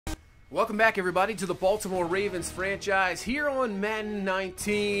Welcome back, everybody, to the Baltimore Ravens franchise here on Madden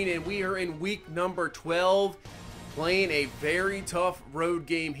 19, and we are in week number 12, playing a very tough road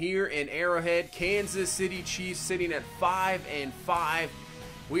game here in Arrowhead. Kansas City Chiefs sitting at 5-5.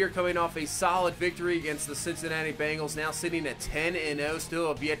 We are coming off a solid victory against the Cincinnati Bengals, now sitting at 10-0, still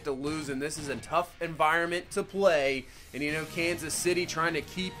have yet to lose, and this is a tough environment to play. And you know, Kansas City trying to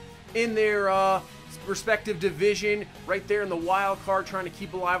keep in their respective division, right there in the wild card, trying to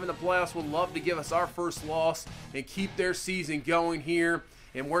keep alive in the playoffs, would love to give us our first loss and keep their season going here.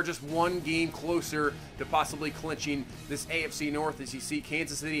 And we're just one game closer to possibly clinching this AFC North. As you see,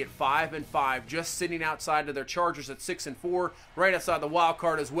 Kansas City at 5-5, just sitting outside of their Chargers at 6-4, right outside the wild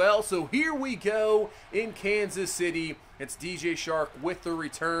card as well. So here we go in Kansas City. It's DJ Chark with the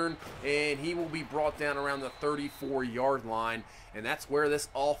return, and he will be brought down around the 34-yard line. And that's where this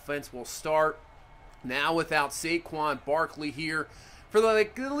offense will start. Now without Saquon Barkley here for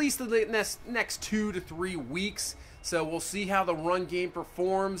at least the next 2 to 3 weeks. So we'll see how the run game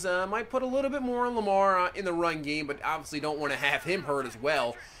performs. Might put a little bit more on Lamar in the run game, but obviously don't want to have him hurt as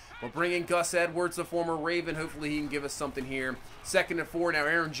well. We'll bring in Gus Edwards, the former Raven. Hopefully he can give us something here. 2nd and 4. Now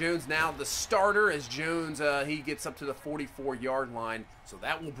Aaron Jones now the starter, as Jones, he gets up to the 44-yard line. So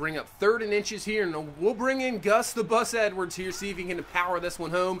that will bring up 3rd and inches here. And we'll bring in Gus the Bus Edwards here, see if he can power this one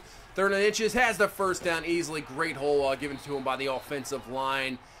home. 3rd and inches, has the first down easily. Great hole given to him by the offensive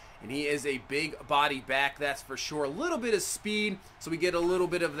line. And he is a big body back, that's for sure. A little bit of speed, so we get a little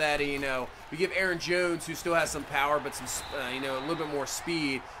bit of that, you know. We give Aaron Jones, who still has some power, but some, you know, a little bit more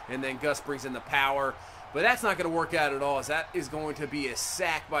speed. And then Gus brings in the power. But that's not going to work out at all, as that is going to be a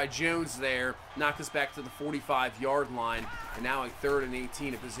sack by Jones there. Knock us back to the 45-yard line. And now a 3rd and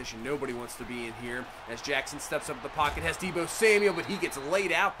 18, a position nobody wants to be in here. As Jackson steps up the pocket, has Deebo Samuel, but he gets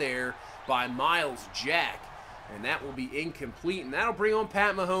laid out there by Miles Jack. And that will be incomplete, and that'll bring on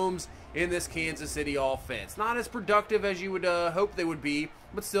Pat Mahomes in this Kansas City offense. Not as productive as you would hope they would be,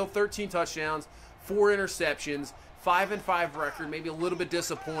 but still 13 touchdowns, 4 interceptions, 5-5 record, maybe a little bit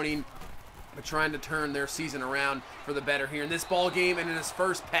disappointing, but trying to turn their season around for the better here in this ball game. And in his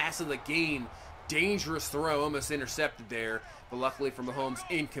first pass of the game, dangerous throw, almost intercepted there, but luckily for Mahomes,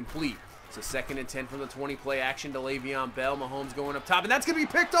 incomplete. So 2nd and 10 from the 20, play action to Le'Veon Bell. Mahomes going up top, and that's going to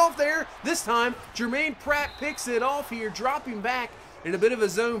be picked off there. This time, Jermaine Pratt picks it off here, dropping back in a bit of a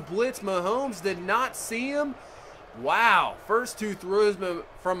zone blitz. Mahomes did not see him. Wow, first 2 throws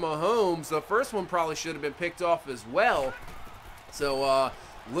from Mahomes. The first one probably should have been picked off as well. So,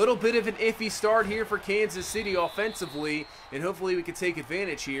 little bit of an iffy start here for Kansas City offensively, and hopefully we can take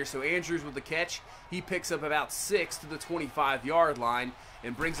advantage here. So Andrews with the catch. He picks up about 6 to the 25-yard line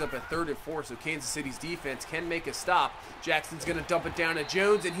and brings up a 3rd and 4, so Kansas City's defense can make a stop. Jackson's going to dump it down to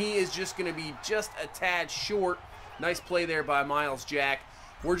Jones, and he is just going to be just a tad short. Nice play there by Miles Jack.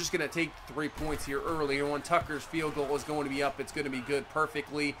 We're just going to take 3 points here early. When Tucker's field goal is going to be up, it's going to be good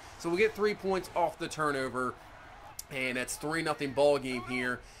perfectly. So we'll get 3 points off the turnover. And it's 3-0 ball game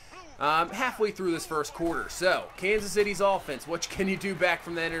here, halfway through this first quarter. So, Kansas City's offense, what can you do back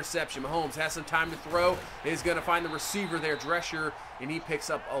from that interception? Mahomes has some time to throw. He's going to find the receiver there, Drescher, and he picks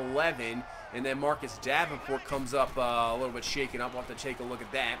up 11. And then Marcus Davenport comes up a little bit shaken up. We'll have to take a look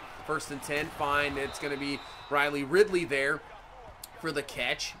at that. 1st and 10, fine. It's going to be Riley Ridley there for the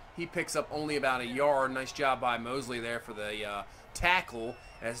catch. He picks up only about a yard. Nice job by Mosley there for the tackle,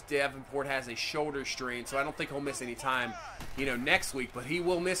 as Davenport has a shoulder strain, so I don't think he'll miss any time, you know, next week, but he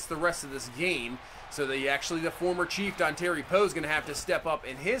will miss the rest of this game. So the former Chief, Don Terry Poe, is going to have to step up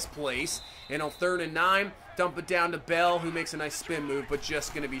in his place. And on 3rd and 9, dump it down to Bell, who makes a nice spin move, but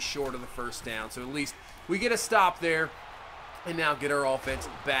just going to be short of the first down. So at least we get a stop there, and now get our offense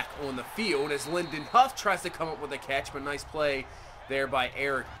back on the field as Lyndon Huff tries to come up with a catch, but nice play there by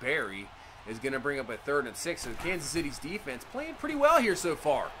Eric Berry is going to bring up a 3rd and 6. So Kansas City's defense playing pretty well here so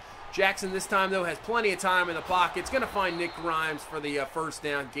far. Jackson this time, though, has plenty of time in the pocket. It's going to find Nick Grimes for the first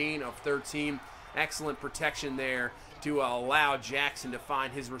down, gain of 13. Excellent protection there to allow Jackson to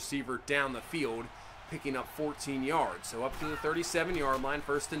find his receiver down the field, picking up 14 yards. So up to the 37-yard line,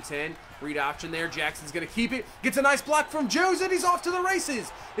 1st and 10. Read option there. Jackson's going to keep it. Gets a nice block from Jones, and he's off to the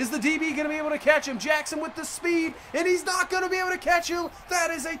races. Is the DB going to be able to catch him? Jackson with the speed, and he's not going to be able to catch him. That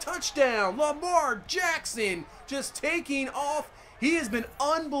is a touchdown. Lamar Jackson just taking off. He has been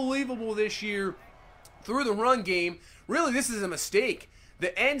unbelievable this year through the run game. Really, this is a mistake.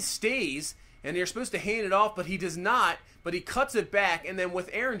 The end stays, and they're supposed to hand it off, but he does not. But he cuts it back, and then with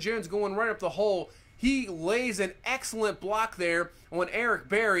Aaron Jones going right up the hole, He lays an excellent block there on Eric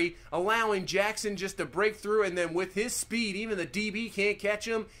Berry, allowing Jackson just to break through, and then with his speed, even the DB can't catch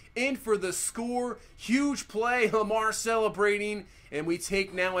him. In for the score. Huge play. Lamar celebrating, and we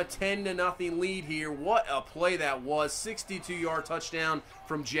take now a 10-0 lead here. What a play that was. 62-yard touchdown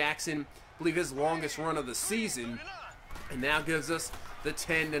from Jackson. I believe his longest run of the season. And now gives us the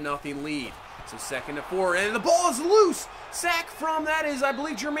 10-0 lead. So 2nd and 4, and the ball is loose. Sack from, that is, I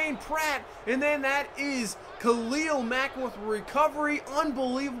believe, Jermaine Pratt. And then that is Khalil Mack with recovery.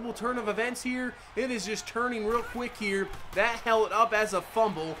 Unbelievable turn of events here. It is just turning real quick here. That held up as a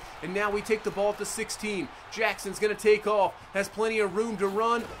fumble. And now we take the ball to 16. Jackson's going to take off. Has plenty of room to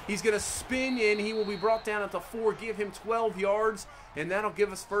run. He's going to spin, and he will be brought down at the 4. Give him 12 yards. And that'll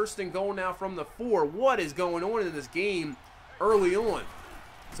give us 1st and goal now from the 4. What is going on in this game early on?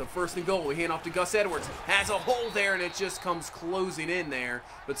 So 1st and goal, we hand off to Gus Edwards. Has a hole there, and it just comes closing in there,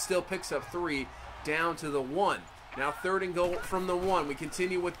 but still picks up 3 down to the 1. Now 3rd and goal from the 1. We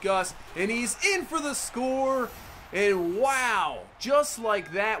continue with Gus, and he's in for the score. And wow, just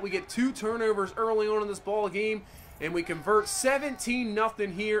like that, we get 2 turnovers early on in this ball game, and we convert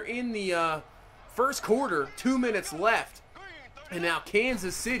 17-0 here in the first quarter. 2 minutes left, and now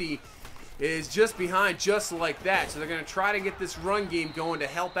Kansas City is just behind just like that. So they're going to try to get this run game going to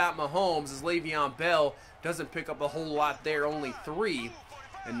help out Mahomes, as Le'Veon Bell doesn't pick up a whole lot there, only 3.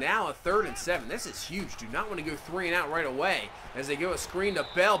 And now a 3rd and 7. This is huge. Do not want to go 3 and out right away as they go a screen to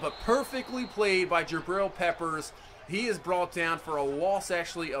Bell, but perfectly played by Jabril Peppers. He is brought down for a loss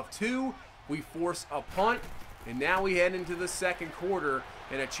actually of 2. We force a punt, and now we head into the 2nd quarter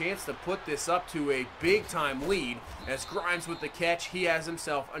and a chance to put this up to a big-time lead. As Grimes with the catch, he has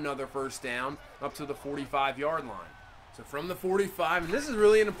himself another 1st down up to the 45-yard line. So from the 45, and this is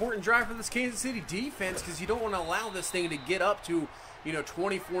really an important drive for this Kansas City defense, because you don't want to allow this thing to get up to,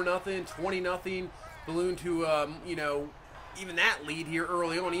 24-0, 20-0, balloon to, even that lead here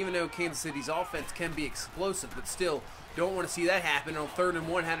early on, even though Kansas City's offense can be explosive, but still don't want to see that happen. On 3rd and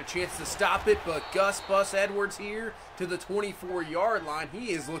 1, had a chance to stop it, but Gus Bus Edwards here to the 24-yard line.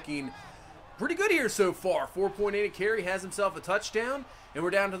 He is looking pretty good here so far. 4.8 a carry, has himself a touchdown, and we're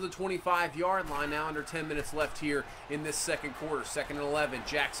down to the 25-yard line now, under 10 minutes left here in this 2nd quarter. 2nd and 11,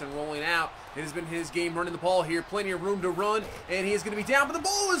 Jackson rolling out. It has been his game running the ball here. Plenty of room to run, and he is going to be down, but the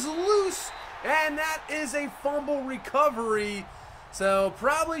ball is loose, and that is a fumble recovery. So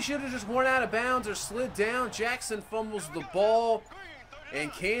probably should have just went out of bounds or slid down. Jackson fumbles the ball,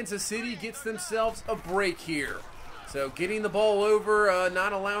 and Kansas City gets themselves a break here. So getting the ball over,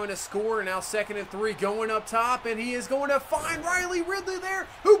 not allowing a score. Now 2nd and 3, going up top, and he is going to find Riley Ridley there,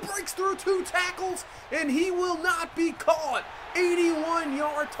 who breaks through 2 tackles, and he will not be caught.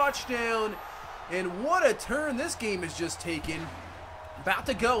 81-yard touchdown, and what a turn this game has just taken. About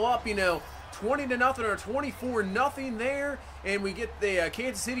to go up, 20-0 or 24-0 there, and we get the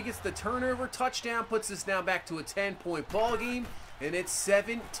Kansas City gets the turnover touchdown, puts us now back to a 10-point ball game, and it's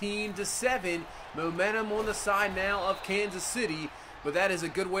 17-7. Momentum on the side now of Kansas City, but that is a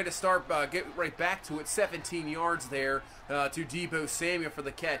good way to start. Get right back to it. 17 yards there to Deebo Samuel for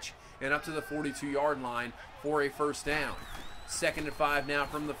the catch, and up to the 42-yard line for a 1st down. 2nd and 5 now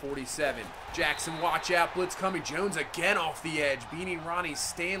from the 47. Jackson, watch out, blitz coming. Jones again off the edge, beating Ronnie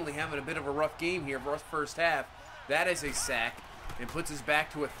Stanley, having a bit of a rough game here, rough 1st half. That is a sack, and puts us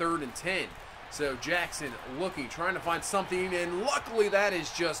back to a 3rd and 10. So Jackson looking, trying to find something, and luckily that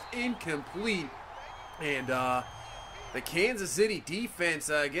is just incomplete. And the Kansas City defense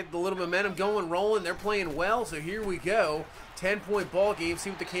get the little momentum going, rolling. They're playing well, so here we go. 10-point ball game. See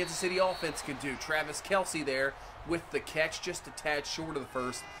what the Kansas City offense can do. Travis Kelce there with the catch, just a tad short of the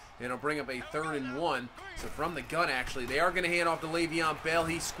 1st. And it'll bring up a 3rd and 1. So from the gun, actually, they are going to hand off to Le'Veon Bell.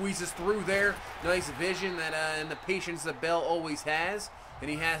 He squeezes through there. Nice vision that and the patience that Bell always has. And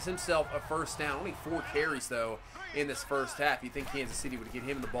he has himself a 1st down. Only 4 carries, though, in this 1st half. You think Kansas City would get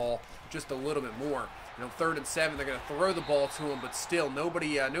him the ball just a little bit more. 3rd and 7, they're going to throw the ball to him, but still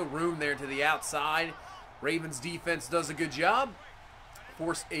nobody, no room there to the outside. Ravens defense does a good job.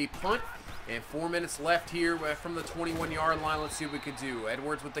 Force a punt, and 4 minutes left here from the 21-yard line. Let's see what we can do.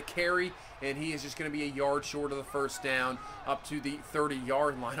 Edwards with the carry, and he is just going to be a yard short of the 1st down, up to the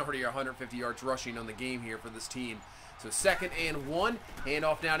 30-yard line. Already 150 yards rushing on the game here for this team. So 2nd and 1,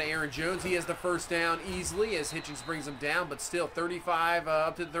 handoff now to Aaron Jones. He has the 1st down easily as Hitchens brings him down, but still 35,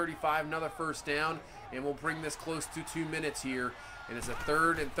 up to 35, another 1st down, and we'll bring this close to 2 minutes here, and it's a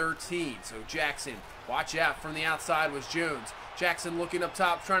 3rd and 13. So Jackson, watch out, from the outside was Jones. Jackson looking up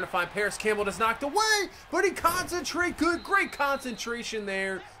top, trying to find Paris Campbell. Is knocked away, but he concentrates. Great concentration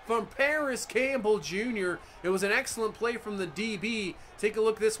there from Paris Campbell Jr. It was an excellent play from the DB. Take a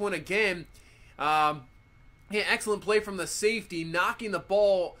look at this one again. Yeah, excellent play from the safety, knocking the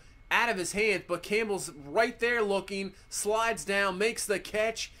ball out of his hand, but Campbell's right there looking, slides down, makes the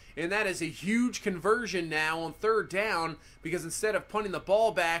catch, and that is a huge conversion now on third down, because instead of punting the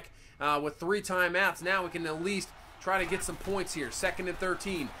ball back with 3 timeouts, now we can at least try to get some points here. 2nd and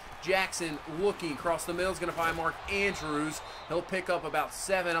 13. Jackson looking across the middle is going to find Mark Andrews. He'll pick up about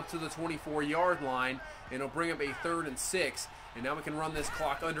 7 up to the 24-yard line, and he'll bring up a 3rd and 6. And now we can run this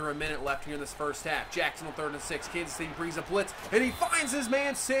clock under a minute left here in this first half. Jackson on 3rd and 6. Kansas City brings a blitz, and he finds his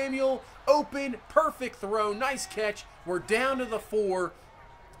man Samuel open. Perfect throw. Nice catch. We're down to the 4.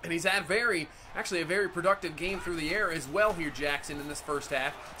 And he's had actually a very productive game through the air as well here, Jackson, in this first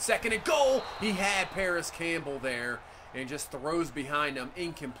half. 2nd and goal. He had Paris Campbell there and just throws behind him,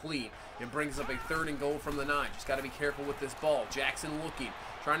 incomplete, and brings up a 3rd and goal from the 9. Just got to be careful with this ball. Jackson looking,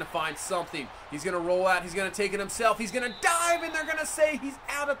 trying to find something. He's going to roll out. He's going to take it himself. He's going to dive, and they're going to say he's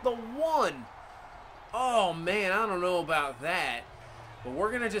out at the 1. Oh, man, I don't know about that. But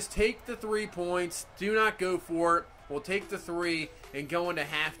we're going to just take the 3 points. Do not go for it. We'll take the 3 and go into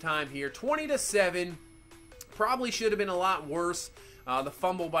halftime here. 20-7. Probably should have been a lot worse. The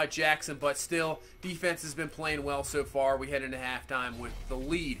fumble by Jackson, but still, defense has been playing well so far. We head into halftime with the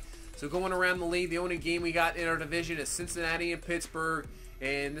lead. So going around the league, the only game we got in our division is Cincinnati and Pittsburgh.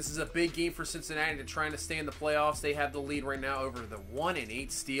 And this is a big game for Cincinnati to trying to stay in the playoffs. They have the lead right now over the 1-8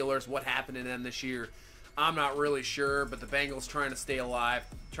 Steelers. What happened to them this year, I'm not really sure. But the Bengals trying to stay alive,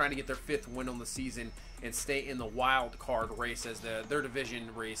 trying to get their 5th win on the season and stay in the wild card race as their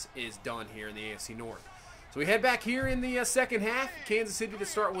division race is done here in the AFC North. So we head back here in the second half. Kansas City to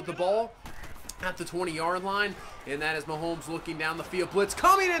start with the ball at the 20-yard line. And that is Mahomes looking down the field. Blitz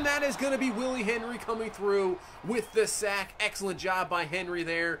coming, and that is going to be Willie Henry coming through with the sack. Excellent job by Henry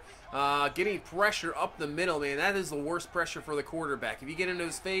there. Getting pressure up the middle, man. That is the worst pressure for the quarterback. If you get into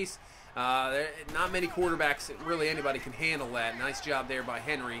his face, not many quarterbacks, really anybody, can handle that. Nice job there by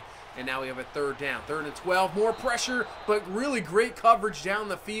Henry. And now we have a 3rd down. 3rd and 12. More pressure, but really great coverage down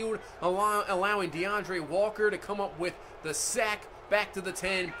the field, allowing DeAndre Walker to come up with the sack back to the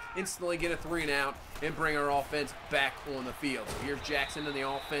 10, instantly get a 3 and out, and bring our offense back on the field. So here's Jackson in the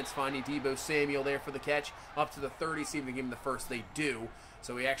offense, finding Deebo Samuel there for the catch, up to the 30, see if we can give him the first. They do.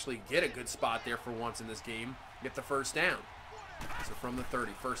 So we actually get a good spot there for once in this game, get the 1st down. So from the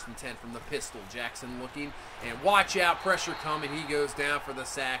 30, 1st and 10 from the pistol. Jackson looking, and watch out, pressure coming. He goes down for the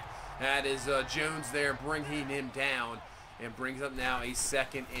sack. That is Jones there bringing him down, and brings up now a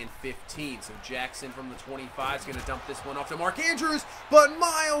 2nd and 15. So Jackson from the 25 is going to dump this one off to Mark Andrews, but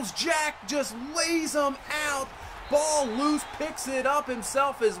Miles Jack just lays him out. Ball loose, picks it up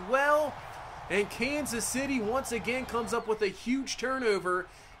himself as well. And Kansas City once again comes up with a huge turnover,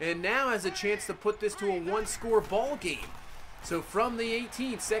 and now has a chance to put this to a 1-score ball game. So from the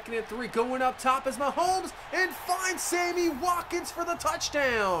 18, 2nd and 3, going up top is Mahomes, and finds Sammy Watkins for the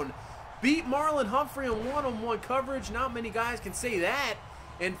touchdown. Beat Marlon Humphrey on one-on-one coverage. Not many guys can say that.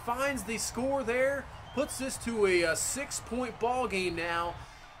 And finds the score there. Puts this to a 6-point ball game now.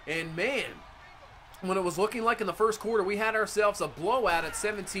 And man, when it was looking like in the first quarter we had ourselves a blowout at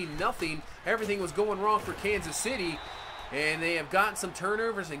 17-0, everything was going wrong for Kansas City. And they have gotten some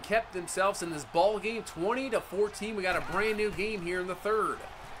turnovers and kept themselves in this ball game. 20-14. We got a brand new game here in the 3rd.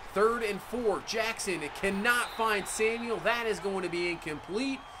 3rd and 4. Jackson cannot find Samuel. That is going to be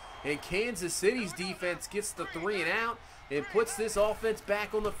incomplete. And Kansas City's defense gets the 3 and out and puts this offense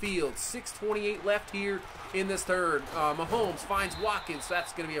back on the field. 6:28 left here in this 3rd. Mahomes finds Watkins. So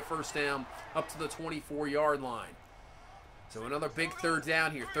that's going to be a 1st down up to the 24-yard line. So another big 3rd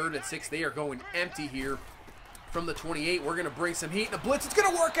down here. 3rd and 6. They are going empty here from the 28. We're going to bring some heat in the blitz. It's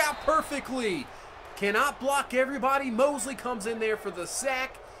going to work out perfectly. Cannot block everybody. Mosley comes in there for the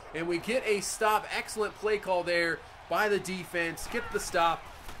sack, and we get a stop. Excellent play call there by the defense. Get the stop.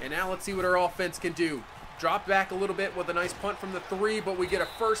 And now let's see what our offense can do. Drop back a little bit with a nice punt from the 3, but we get a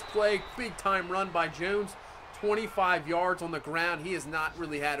first play, big-time run by Jones. 25 yards on the ground. He has not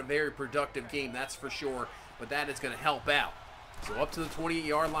really had a very productive game, that's for sure, but that is going to help out. So up to the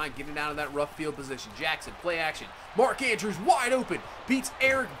 28-yard line, getting out of that rough field position. Jackson, play action. Mark Andrews wide open. Beats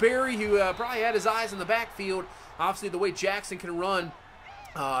Eric Berry, who probably had his eyes in the backfield. Obviously, the way Jackson can run,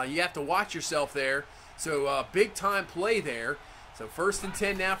 you have to watch yourself there. So big-time play there. So 1st and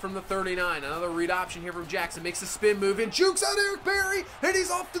 10 now from the 39. Another read option here from Jackson. Makes a spin move and jukes out Eric Berry. And he's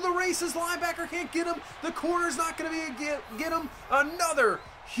off to the races. Linebacker can't get him. The corner's not going to get him. Another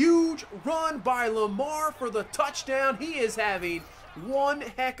huge run by Lamar for the touchdown. He is having one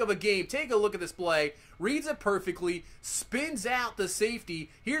heck of a game. Take a look at this play. Reads it perfectly. Spins out the safety.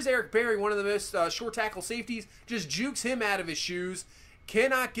 Here's Eric Berry, one of the most short tackle safeties. Just jukes him out of his shoes.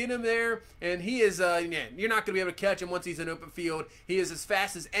 cannot get him there, and he is, you're not going to be able to catch him once he's in open field. He is as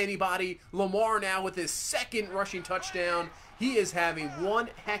fast as anybody. Lamar now with his second rushing touchdown. He is having one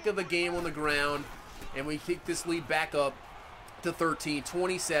heck of a game on the ground, and we kick this lead back up to 13,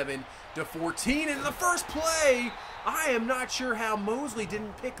 27 to 14. And in the first play, I am not sure how Mosley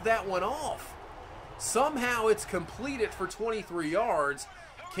didn't pick that one off. Somehow it's completed for 23 yards.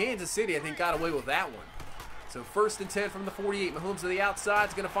 Kansas City, I think, got away with that one. So 1st and 10 from the 48. Mahomes to the outside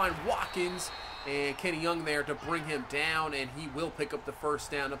is going to find Watkins and Kenny Young there to bring him down, and he will pick up the first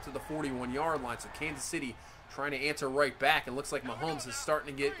down up to the 41-yard line. So Kansas City trying to answer right back. It looks like Mahomes is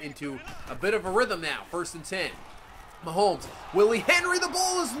starting to get into a bit of a rhythm now. 1st and 10. Mahomes, Willie Henry, the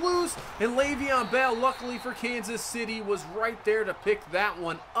ball is loose, and Le'Veon Bell, luckily for Kansas City, was right there to pick that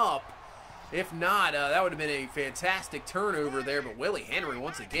one up. If not, that would have been a fantastic turnover there, but Willie Henry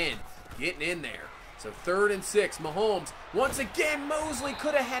once again getting in there. So 3rd and 6, Mahomes, once again, Mosley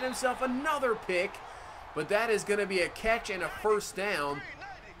could have had himself another pick, but that is going to be a catch and a first down,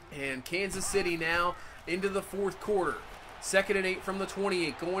 and Kansas City now into the 4th quarter. 2nd and 8 from the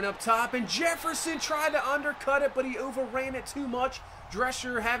 28, going up top, and Jefferson tried to undercut it, but he overran it too much.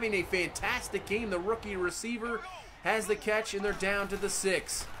 Drescher having a fantastic game. The rookie receiver has the catch, and they're down to the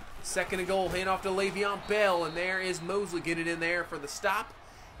 6. 2nd and goal, handoff to Le'Veon Bell, and there is Mosley getting in there for the stop,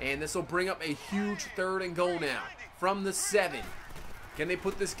 and this will bring up a huge 3rd and goal now from the 7. Can they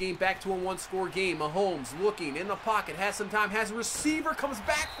put this game back to a one-score game? Mahomes looking in the pocket, has some time, has a receiver, comes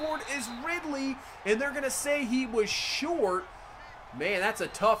back for it, is Ridley, and they're going to say he was short. Man, that's a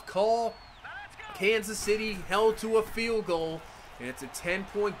tough call. Kansas City held to a field goal, and it's a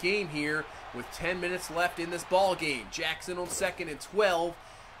 10-point game here with 10 minutes left in this ball game. Jackson on 2nd and 12,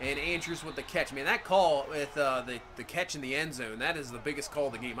 and Andrews with the catch. Man, that call with the catch in the end zone, that is the biggest call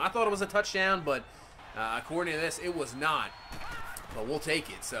of the game. I thought it was a touchdown, but according to this, it was not. But we'll take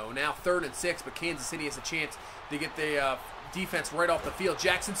it. So now 3rd and 6, but Kansas City has a chance to get the defense right off the field.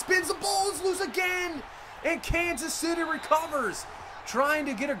 Jackson spins, the ball is loose again, and Kansas City recovers. Trying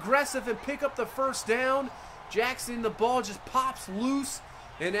to get aggressive and pick up the first down. Jackson, the ball just pops loose,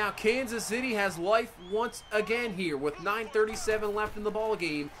 and now Kansas City has life once again here with 9:37 left in the ball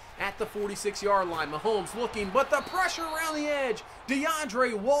game at the 46-yard line. Mahomes looking, but the pressure around the edge.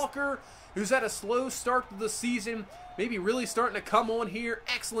 DeAndre Walker, who's had a slow start to the season, maybe really starting to come on here.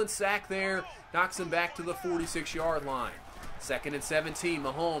 Excellent sack there. Knocks him back to the 46-yard line. 2nd and 17.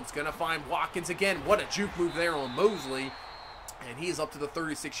 Mahomes going to find Watkins again. What a juke move there on Mosley. And he is up to the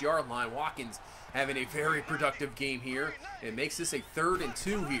 36-yard line. Watkins having a very productive game here. It makes this a 3rd and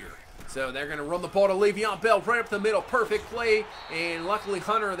 2 here. So they're going to run the ball to Le'Veon Bell right up the middle. Perfect play. And luckily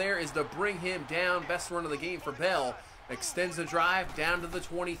Hunter there is to bring him down. Best run of the game for Bell. Extends the drive down to the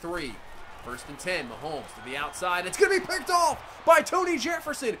 23. 1st and 10, Mahomes to the outside. It's going to be picked off by Tony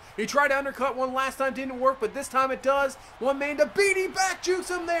Jefferson. He tried to undercut one last time, didn't work, but this time it does. One man to beat him back, jukes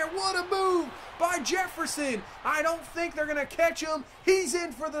him there. What a move by Jefferson. I don't think they're going to catch him. He's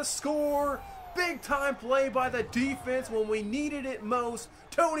in for the score. Big time play by the defense when we needed it most.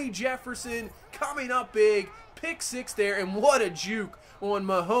 Tony Jefferson coming up big. Pick 6 there, and what a juke on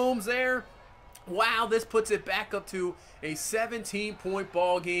Mahomes there. Wow, this puts it back up to a 17-point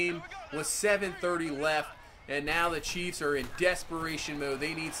ball game with 7:30 left. And now the Chiefs are in desperation mode.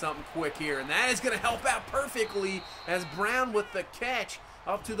 They need something quick here. And that is going to help out perfectly as Brown with the catch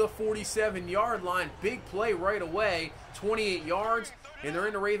up to the 47-yard line. Big play right away. 28 yards, and they're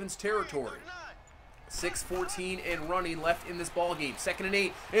in the Ravens' territory. 6:14 and running left in this ball game. 2nd and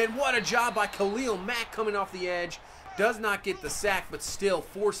 8. And what a job by Khalil Mack coming off the edge. Does not get the sack, but still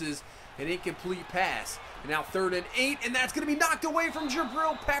forces an incomplete pass. And now 3rd and 8, and that's going to be knocked away from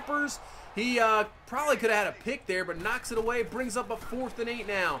Jabril Peppers. He probably could have had a pick there, but knocks it away. Brings up a 4th and 8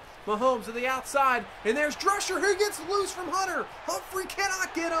 now. Mahomes to the outside, and there's Drescher who gets loose from Hunter. Humphrey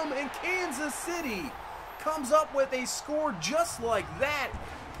cannot get him, and Kansas City comes up with a score just like that.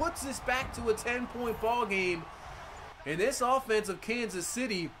 Puts this back to a 10-point ball game. And this offense of Kansas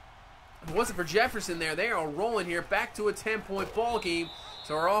City, if it wasn't for Jefferson there, they are rolling here back to a 10-point ball game.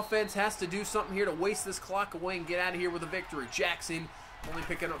 So our offense has to do something here to waste this clock away and get out of here with a victory. Jackson only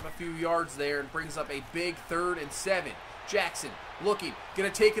picking up a few yards there and brings up a big 3rd and 7. Jackson looking,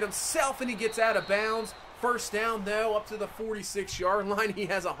 going to take it himself, and he gets out of bounds. First down, though, up to the 46-yard line. He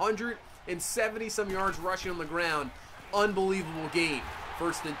has 170-some yards rushing on the ground. Unbelievable game.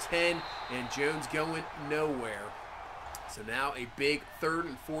 1st and 10, and Jones going nowhere. So now a big 3rd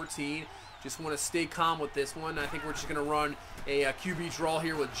and 14. Just want to stay calm with this one. I think we're just going to run a QB draw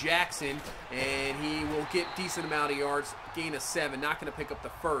here with Jackson, and he will get decent amount of yards, gain of 7. Not going to pick up the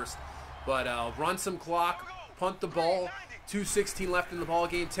first, but run some clock, punt the ball 2:16 left in the ball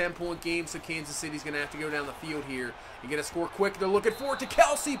game, 10-point game, so Kansas City's going to have to go down the field here and get a score quick. They're looking forward to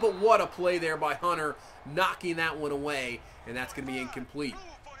Kelsey, but what a play there by Hunter, knocking that one away, and that's going to be incomplete.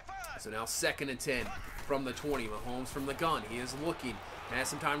 So now 2nd and 10 from the 20. Mahomes from the gun. He is looking. Has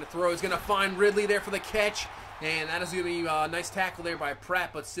some time to throw. He's going to find Ridley there for the catch, and that is going to be a nice tackle there by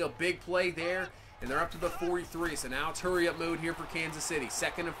Pratt, but still big play there. And they're up to the 43, so now it's hurry-up mode here for Kansas City.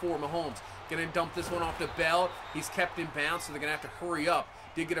 2nd and 4, Mahomes going to dump this one off to Bell. He's kept in bounds, so they're going to have to hurry up.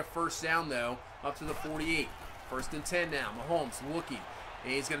 Did get a first down, though, up to the 48. 1st and 10 now. Mahomes looking.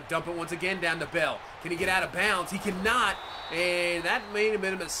 And he's going to dump it once again down to Bell. Can he get out of bounds? He cannot, and that may have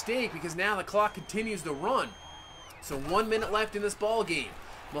been a mistake because now the clock continues to run. So 1 minute left in this ball game.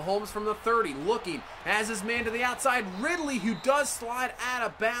 Mahomes from the 30, looking, has his man to the outside. Ridley, who does slide out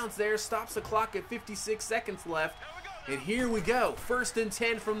of bounds there, stops the clock at 56 seconds left. And here we go, 1st and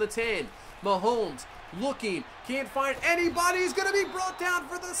 10 from the 10. Mahomes looking, can't find anybody. He's going to be brought down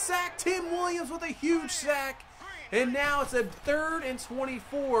for the sack. Tim Williams with a huge sack. And now it's a 3rd and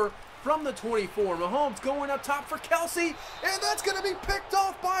 24 from the 24. Mahomes going up top for Kelsey, and that's going to be picked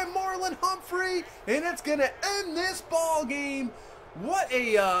off by Marlon Humphrey, and it's going to end this ball game. What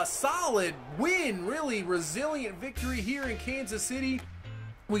a solid win, really resilient victory here in Kansas City.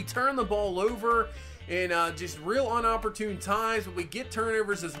 We turn the ball over in just real unopportune times, but we get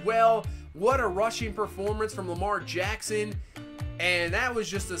turnovers as well. What a rushing performance from Lamar Jackson. And that was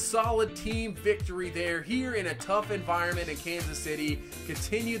just a solid team victory there here in a tough environment in Kansas City.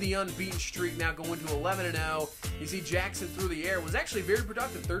 Continue the unbeaten streak, now going to 11-0. You see Jackson through the air was actually very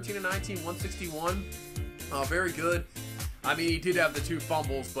productive, 13 of 19, 161. Very good. I mean, he did have the 2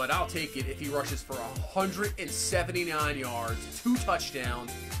 fumbles, but I'll take it if he rushes for 179 yards, 2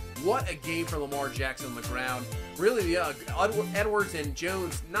 touchdowns. What a game for Lamar Jackson on the ground. Really, Edwards and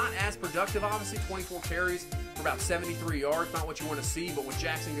Jones not as productive, obviously. 24 carries for about 73 yards. Not what you want to see, but when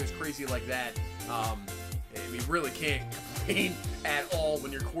Jackson goes crazy like that, I mean, really can't complain at all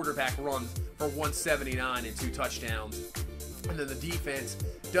when your quarterback runs for 179 and 2 touchdowns. And then the defense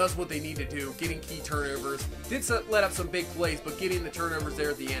does what they need to do, getting key turnovers. Did let up some big plays, but getting the turnovers there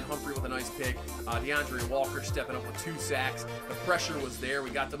at the end. Humphrey with a nice pick. DeAndre Walker stepping up with 2 sacks. The pressure was there.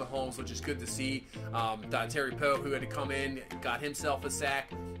 We got to Mahomes, which is good to see. Terry Poe, who had to come in, got himself a sack.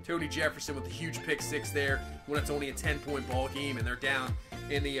 Tony Jefferson with a huge pick 6 there when it's only a 10-point ball game and they're down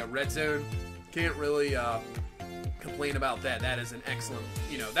in the red zone. Can't really complain about that. That is an excellent,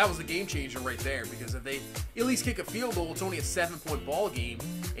 that was the game changer right there, because if they at least kick a field goal, it's only a 7-point ball game.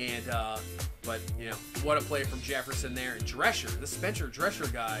 And but what a play from Jefferson there. And Drescher, this Spencer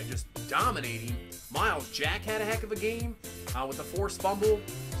Drescher guy, just dominating. Miles Jack had a heck of a game with the forced fumble.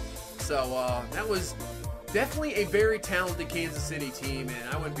 So that was definitely a very talented Kansas City team,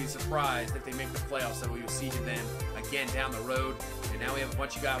 and I wouldn't be surprised if they make the playoffs, that we will see them again down the road. And now we have a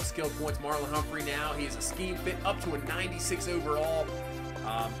bunch of guys with skill points. Marlon Humphrey now, he is a scheme fit up to a 96 overall.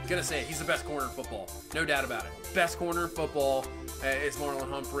 Gonna say he's the best corner in football, no doubt about it. Best corner in football is Marlon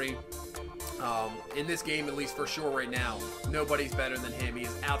Humphrey. In this game, at least for sure right now, nobody's better than him. He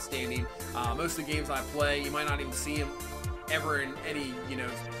is outstanding. Most of the games I play, you might not even see him ever in any, you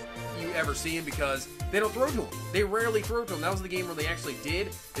ever see him, because they don't throw to him. They rarely throw to him. That was the game where they actually did.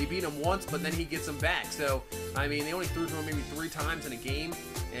 They beat him once, but then he gets them back. So, I mean, they only threw to him maybe 3 times in a game,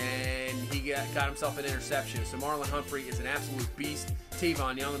 and he got himself an interception. So Marlon Humphrey is an absolute beast.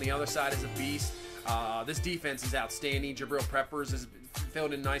 Tavon Young on the other side is a beast. This defense is outstanding. Jabril Peppers is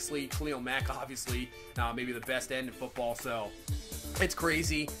filled in nicely. Khalil Mack, obviously, maybe the best end in football. So it's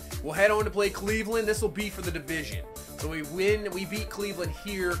crazy. We'll head on to play Cleveland. This will be for the division. So we beat Cleveland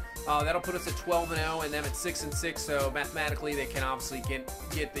here. That'll put us at 12-0, and them at 6-6. So mathematically, they can obviously get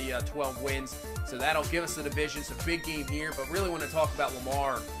the 12 wins. So that'll give us the division. It's a big game here, but really want to talk about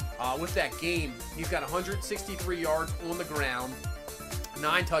Lamar. With that game, he's got 163 yards on the ground,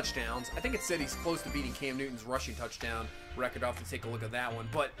 9 touchdowns. I think it said he's close to beating Cam Newton's rushing touchdown record. I'll have to take a look at that one.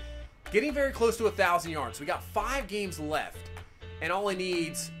 But getting very close to 1,000 yards. We got 5 games left, and all he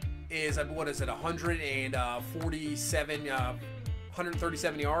needs is,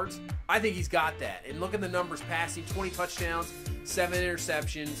 137 yards. I think he's got that. And look at the numbers passing, 20 touchdowns, 7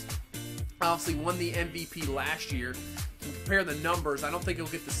 interceptions. Obviously won the MVP last year. Compare the numbers, I don't think he'll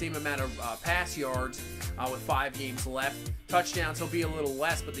get the same amount of pass yards with 5 games left. Touchdowns, he'll be a little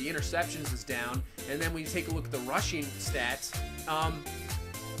less, but the interceptions is down. And then when you take a look at the rushing stats,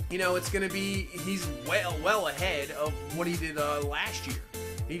 it's going to be, he's well ahead of what he did last year.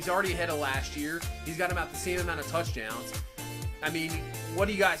 He's already ahead of last year. He's got about the same amount of touchdowns. I mean, what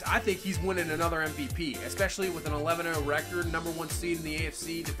do you guys, I think he's winning another MVP, especially with an 11-0 record, #1 seed in the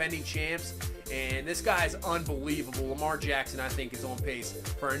AFC, defending champs, And this guy's unbelievable. Lamar Jackson, I think, is on pace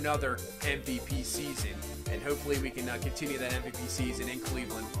for another MVP season. And hopefully we can continue that MVP season in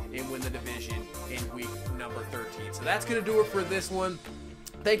Cleveland and win the division in week number 13. So that's going to do it for this one.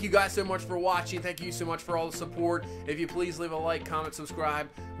 Thank you guys so much for watching. Thank you so much for all the support. If you please leave a like, comment, subscribe.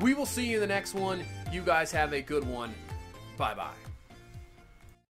 We will see you in the next one. You guys have a good one. Bye-bye.